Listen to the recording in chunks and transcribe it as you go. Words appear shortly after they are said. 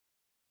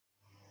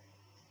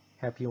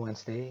Happy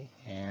Wednesday,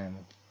 and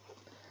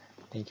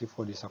thank you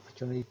for this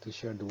opportunity to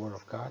share the Word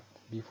of God.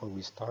 Before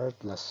we start,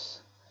 let's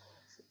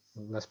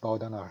bow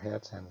down our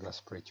heads and let's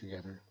pray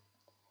together.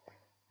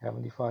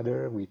 Heavenly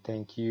Father, we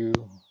thank you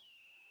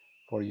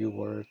for your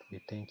Word. We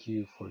thank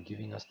you for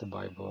giving us the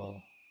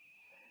Bible.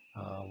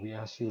 We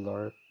ask you,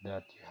 Lord,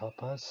 that you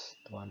help us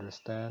to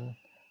understand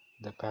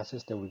the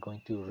passage that we're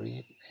going to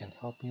read, and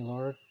help me,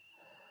 Lord,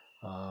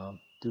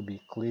 to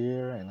be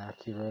clear and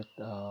accurate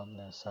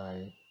as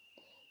I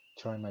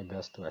try my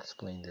best to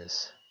explain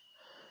this.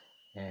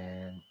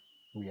 And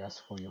we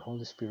ask for your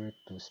Holy Spirit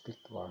to speak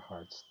to our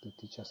hearts, to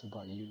teach us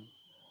about you,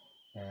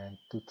 and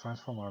to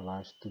transform our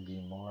lives to be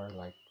more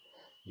like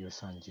your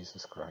Son,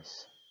 Jesus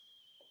Christ.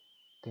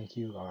 Thank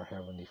you, our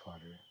Heavenly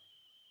Father.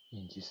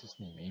 In Jesus'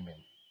 name,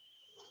 amen.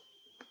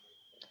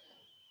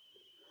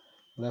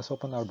 Let's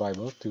open our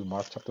Bible to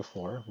Mark chapter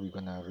 4. We're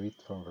going to read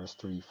from verse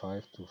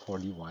 35 to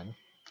 41.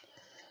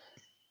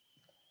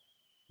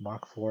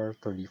 Mark 4,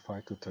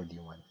 35 to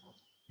 31.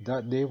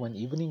 That day when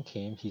evening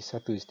came, he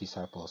said to his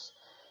disciples,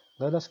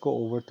 "Let us go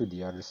over to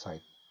the other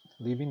side."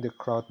 Leaving the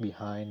crowd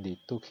behind, they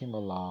took him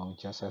along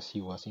just as he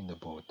was in the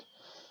boat.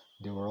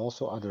 There were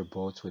also other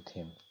boats with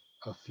him.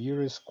 A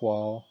furious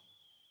squall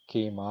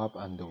came up,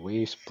 and the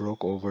waves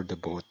broke over the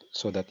boat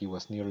so that it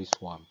was nearly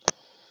swamped.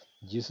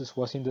 Jesus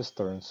was in the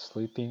stern,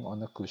 sleeping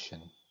on a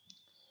cushion.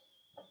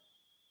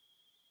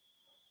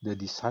 The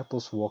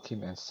disciples woke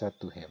him and said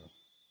to him,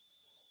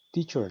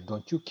 "Teacher,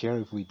 don't you care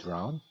if we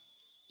drown?"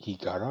 He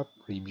got up,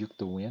 rebuked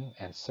the wind,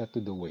 and said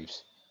to the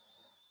waves,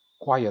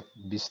 "Quiet,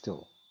 be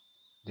still."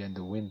 Then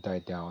the wind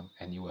died down,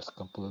 and it was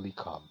completely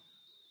calm.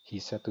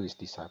 He said to his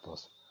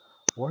disciples,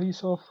 "Why are you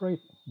so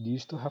afraid? Do you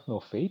still have no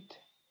faith?"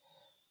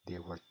 They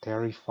were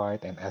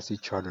terrified and asked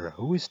each other,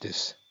 "Who is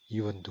this?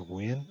 Even the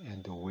wind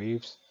and the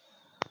waves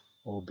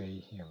obey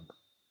him."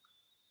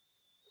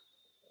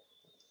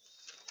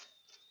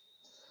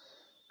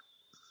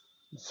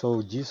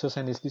 So Jesus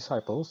and his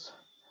disciples,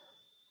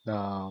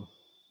 uh,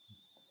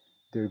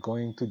 they're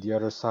going to the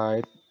other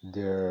side.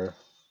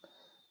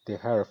 They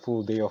had a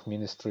full day of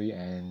ministry,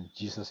 and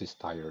Jesus is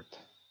tired.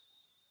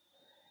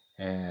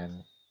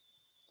 And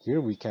here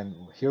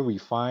we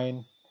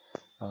find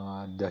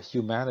the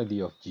humanity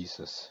of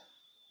Jesus.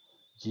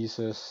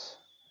 Jesus,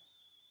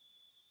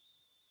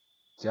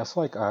 just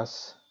like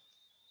us,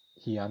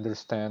 he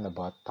understands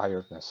about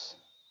tiredness.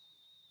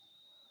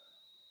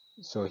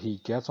 So he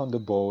gets on the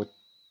boat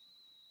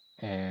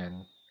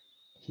and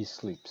he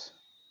sleeps.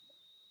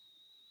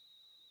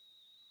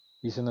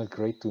 Isn't it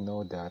great to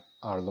know that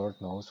our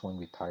Lord knows when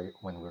we're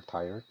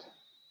tired?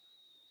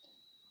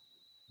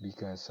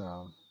 Because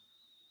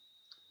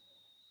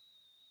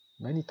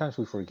many times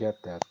we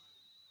forget that,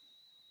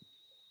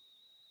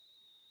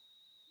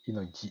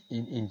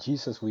 in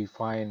Jesus we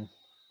find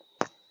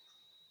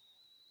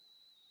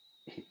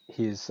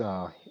his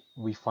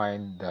we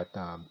find that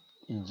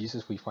in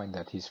Jesus we find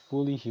that he's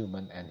fully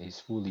human and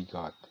he's fully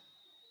God.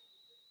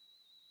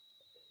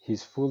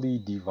 He's fully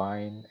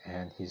divine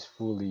and he's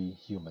fully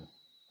human.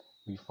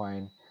 We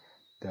find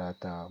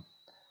that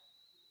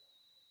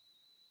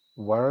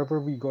wherever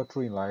we go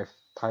through in life,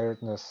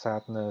 tiredness,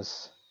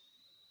 sadness,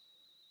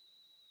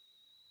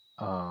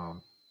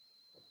 um,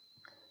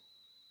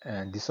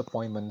 and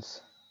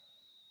disappointments,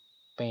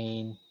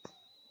 pain,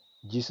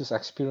 Jesus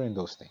experienced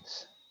those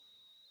things.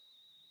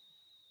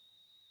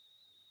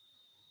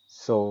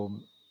 So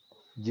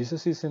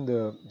Jesus is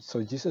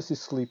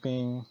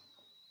sleeping,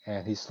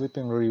 and he's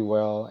sleeping really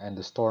well, and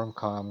the storm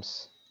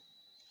comes,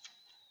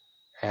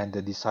 and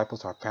the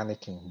disciples are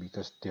panicking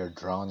because they're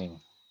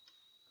drowning.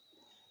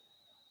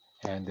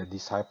 And the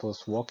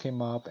disciples woke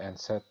him up and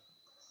said,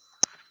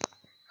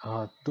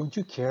 "Don't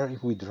you care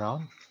if we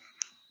drown?"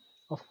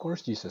 Of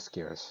course Jesus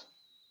cares.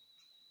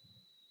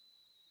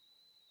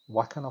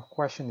 What kind of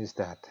question is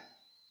that?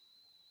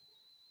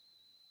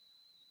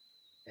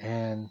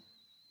 And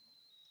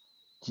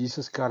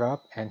Jesus got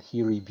up and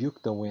he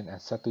rebuked the wind and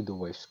said to the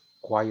waves,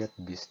 "Quiet,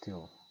 be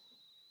still."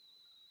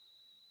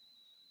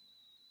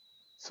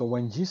 So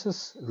when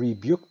Jesus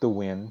rebuked the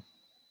wind,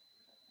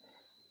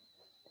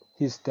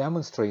 he's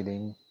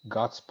demonstrating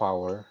God's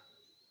power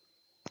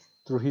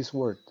through his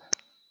word.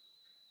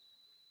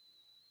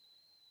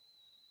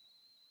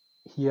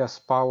 He has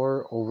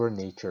power over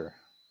nature.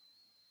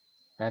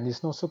 And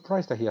it's no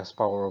surprise that he has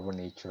power over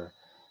nature,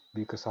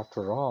 because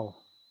after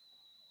all,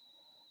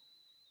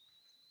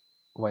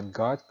 when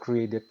God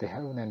created the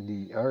heaven and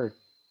the earth,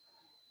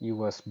 it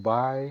was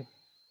by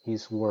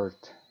his word.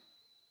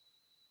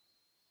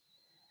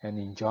 And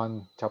in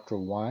John chapter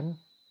 1,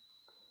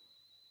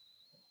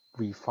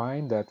 we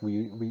find that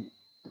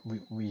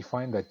we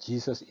find that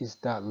Jesus is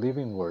that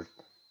living word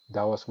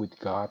that was with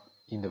God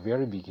in the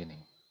very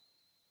beginning.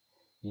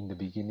 In the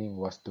beginning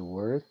was the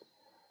Word,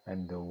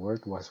 and the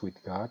Word was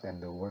with God,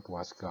 and the Word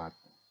was God.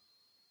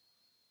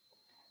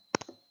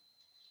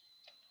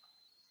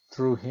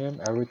 Through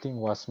him everything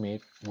was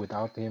made.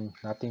 Without him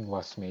nothing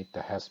was made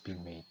that has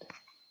been made.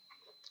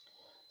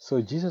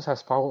 So Jesus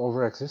has power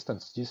over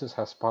existence. Jesus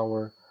has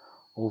power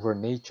over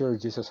nature.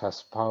 Jesus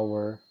has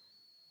power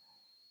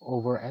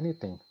over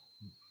anything.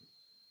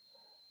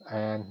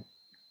 And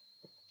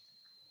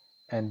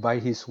by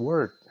his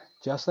word,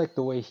 just like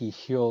the way he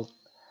healed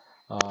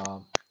uh,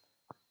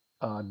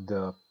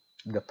 the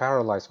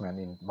paralyzed man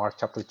in Mark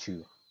chapter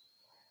 2,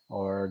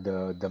 or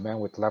the man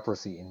with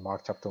leprosy in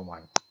Mark chapter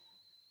 1.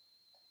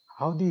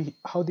 How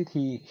did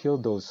he heal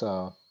those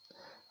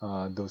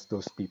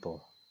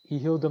people? He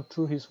healed them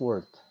through his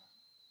word.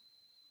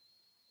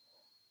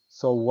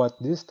 So what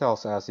this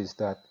tells us is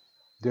that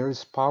there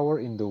is power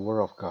in the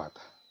word of God.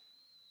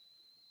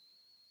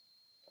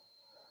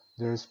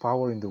 There is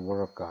power in the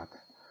word of God.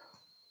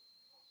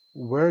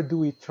 Where do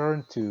we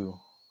turn to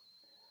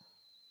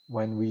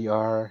when we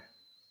are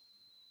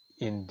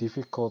in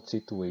difficult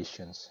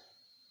situations?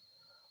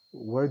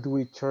 Where do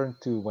we turn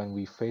to when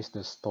we face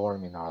the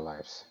storm in our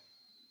lives?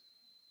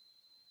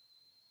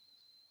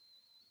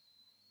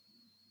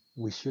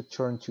 We should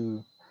turn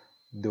to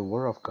the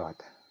Word of God.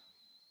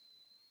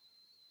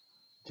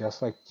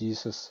 Just like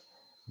Jesus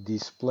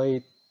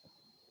displayed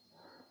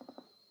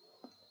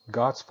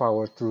God's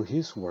power through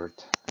His Word,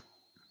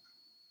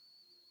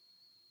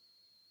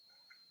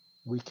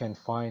 we can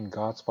find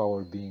God's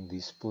power being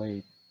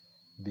displayed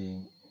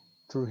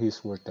through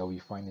His Word that we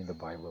find in the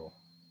Bible.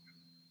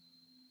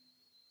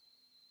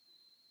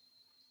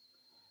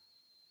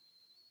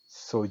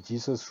 So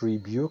Jesus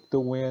rebuked the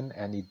wind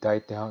and it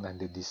died down, and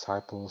the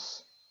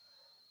disciples,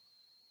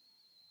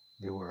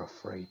 they were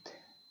afraid.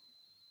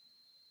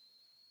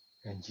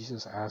 And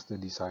Jesus asked the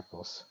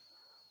disciples,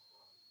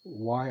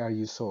 "Why are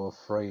you so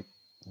afraid?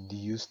 Do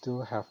you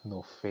still have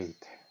no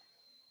faith?"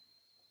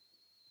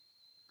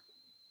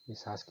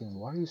 He's asking,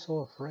 why are you so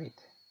afraid?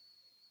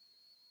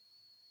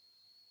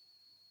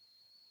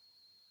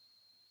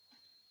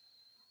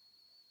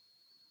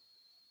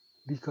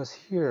 Because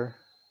here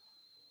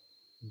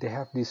they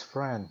have this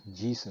friend,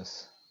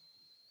 Jesus.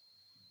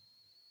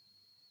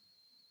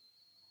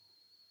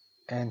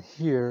 And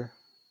here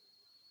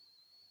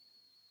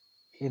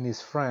in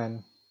his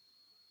friend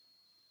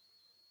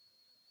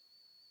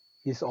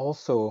is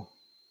also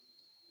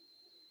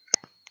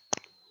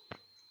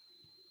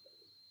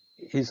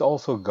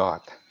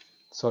God.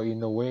 So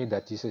in a way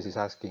that Jesus is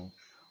asking,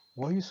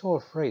 why are you so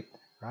afraid,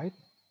 right?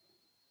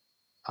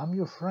 I'm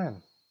your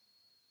friend.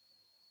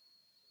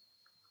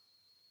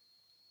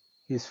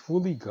 He's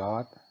fully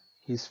God,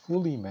 he's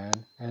fully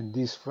man, and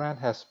this friend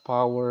has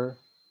power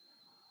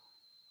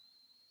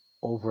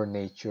over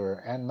nature.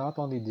 And not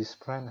only this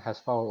friend has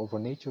power over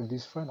nature,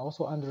 this friend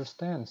also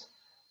understands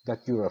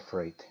that you're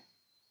afraid.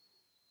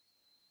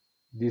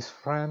 This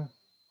friend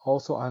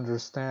also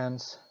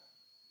understands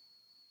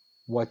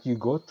what you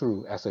go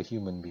through as a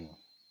human being.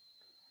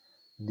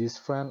 This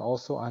friend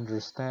also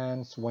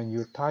understands when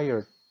you're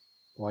tired,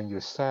 when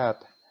you're sad,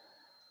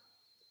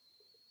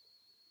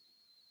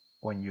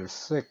 when you're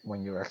sick,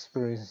 when you're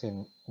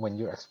experiencing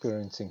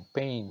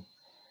pain,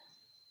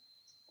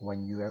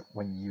 when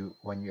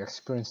you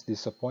experience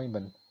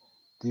disappointment.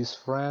 This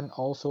friend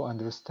also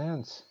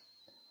understands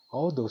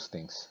all those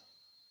things.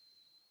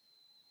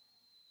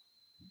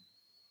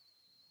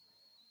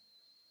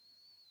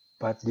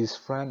 But this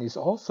friend is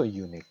also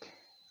unique,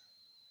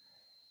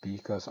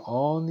 because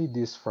only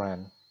this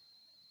friend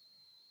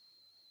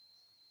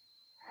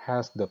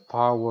has the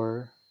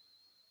power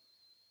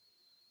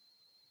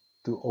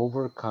to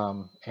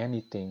overcome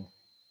anything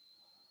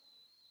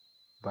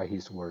by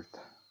his word.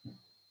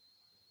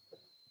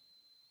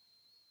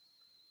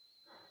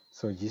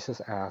 So Jesus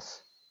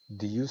asks,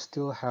 do you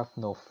still have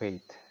no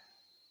faith?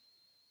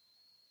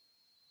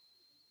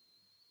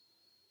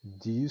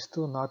 Do you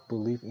still not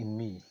believe in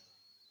me?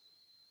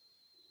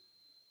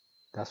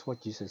 That's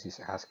what Jesus is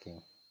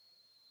asking.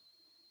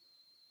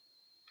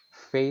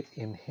 Faith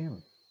in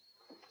him.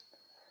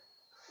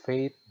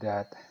 Faith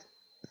that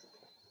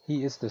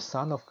he is the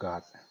Son of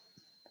God,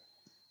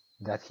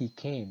 that he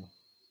came,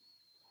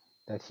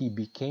 that he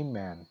became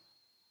man,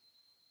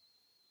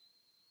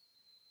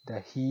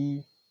 that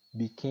he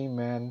became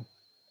man,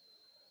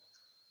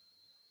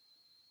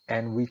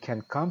 and we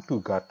can come to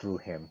God through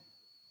him.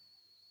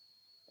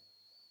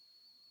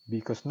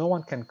 Because no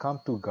one can come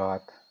to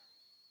God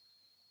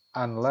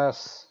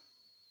unless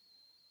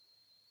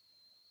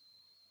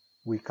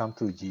we come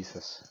through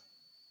Jesus.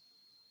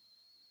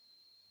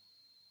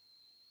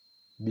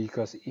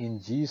 Because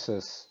in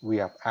Jesus we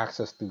have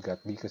access to God.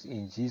 Because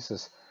in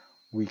Jesus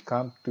we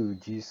come to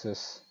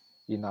Jesus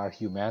in our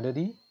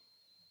humanity,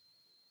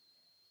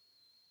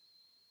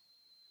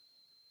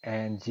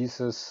 and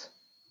Jesus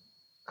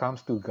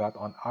comes to God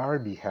on our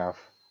behalf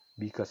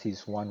because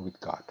he's one with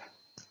God.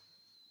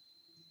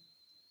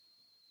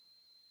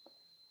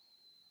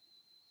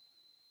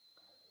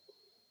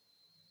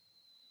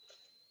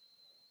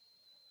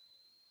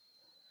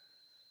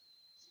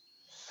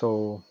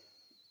 So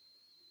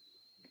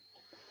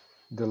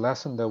the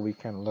lesson that we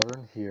can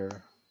learn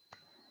here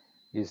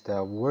is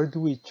that where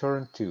do we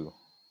turn to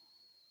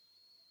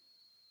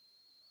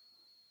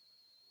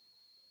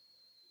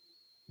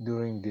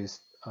during this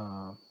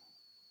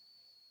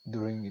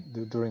during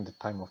the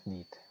time of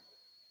need?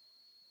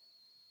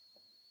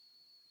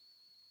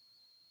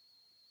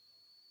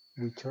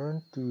 we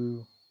turn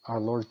to our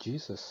Lord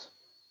Jesus.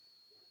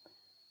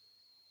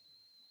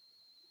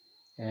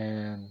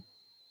 And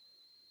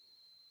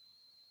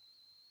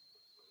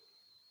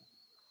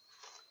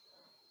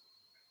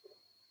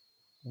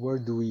where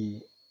do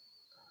we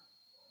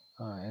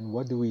and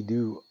what do we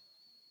do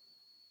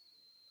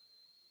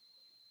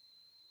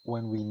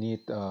when we need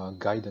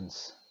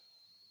guidance?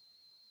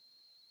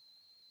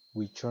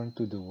 We turn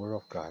to the Word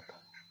of God,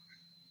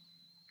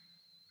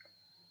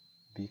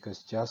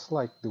 because just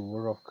like the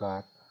Word of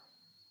God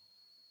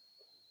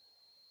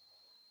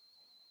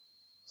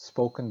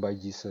spoken by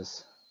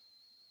Jesus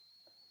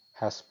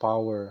has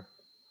power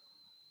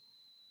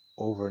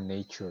over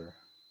nature,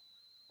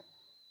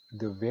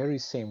 the very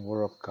same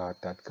Word of God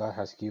that God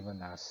has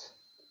given us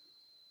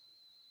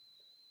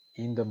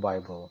in the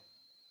Bible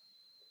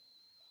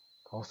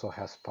also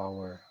has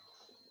power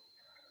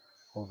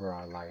over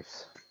our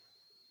lives.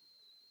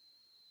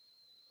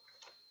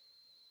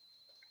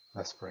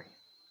 Let's pray.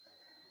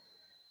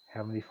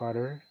 Heavenly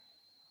Father,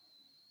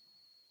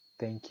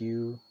 thank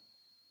you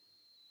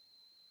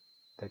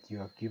that you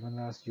have given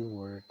us your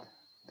Word,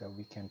 that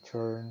we can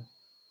turn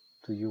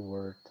to your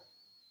Word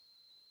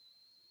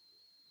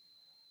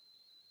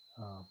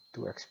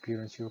to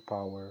experience your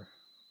power,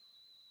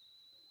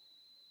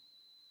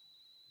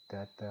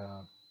 that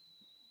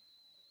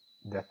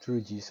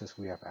through Jesus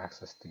we have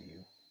access to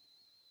you.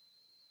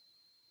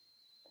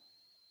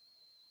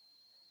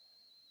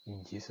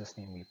 In Jesus'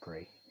 name we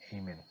pray.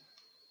 Amen.